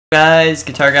Guys,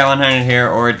 Guitar Guy 100 here,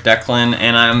 or Declan,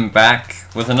 and I'm back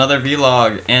with another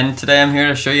vlog. And today I'm here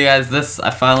to show you guys this. I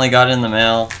finally got it in the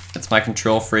mail. It's my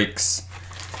Kontrol Freaks,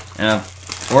 and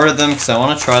I've ordered them because I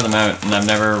want to try them out, and I've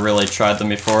never really tried them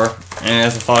before.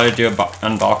 Anyways, I thought I'd do an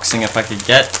unboxing if I could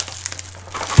get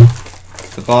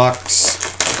the box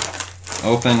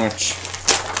open. Which,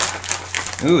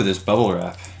 ooh, there's bubble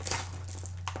wrap.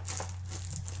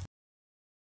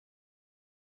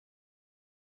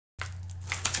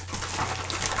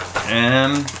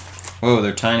 Whoa,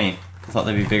 they're tiny. I thought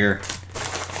they'd be bigger.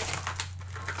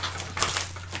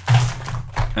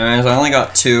 Anyways, I only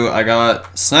got two. I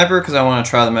got Sniper because I want to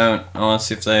try them out. I want to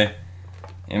see if they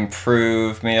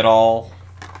improve me at all.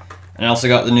 And I also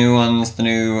got the new ones, the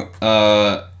new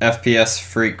FPS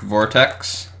Freak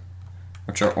Vortex,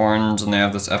 which are orange, and they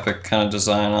have this epic kind of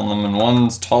design on them, and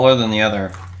one's taller than the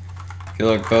other. If you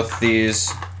look, both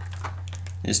these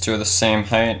two are the same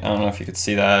height. I don't know if you could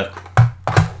see that.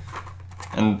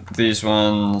 And these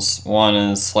ones, one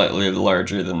is slightly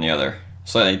larger than the other,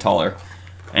 slightly taller.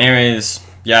 Anyways,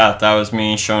 yeah, that was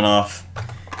me showing off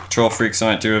Kontrol Freaks.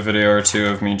 I might do a video or two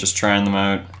of me just trying them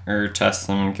out, or test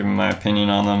them and giving my opinion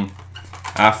on them.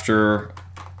 After,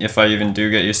 if I even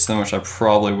do get used to them, which I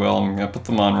probably will, I'm going to put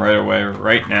them on right away,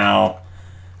 right now.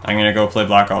 I'm going to go play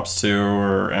Black Ops 2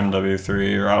 or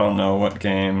MW3 or I don't know what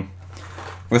game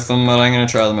with them, but I'm going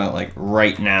to try them out like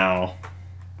right now.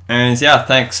 And yeah,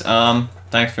 thanks.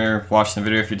 Thanks for watching the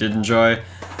video if you did enjoy.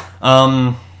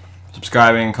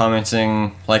 Subscribing,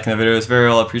 commenting, liking the video is very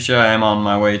well appreciated. I am on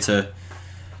my way to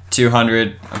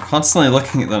 200. I'm constantly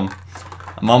looking at them.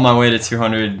 I'm on my way to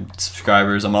 200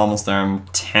 subscribers. I'm almost there. I'm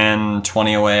 10,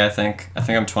 20 away, I think. I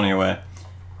think I'm 20 away.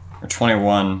 Or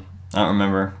 21. I don't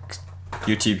remember.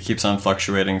 YouTube keeps on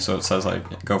fluctuating, so it says I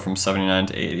go from 79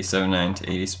 to 80, 79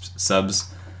 to 80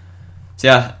 subs. So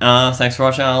yeah, thanks for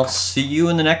watching. I'll see you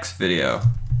in the next video.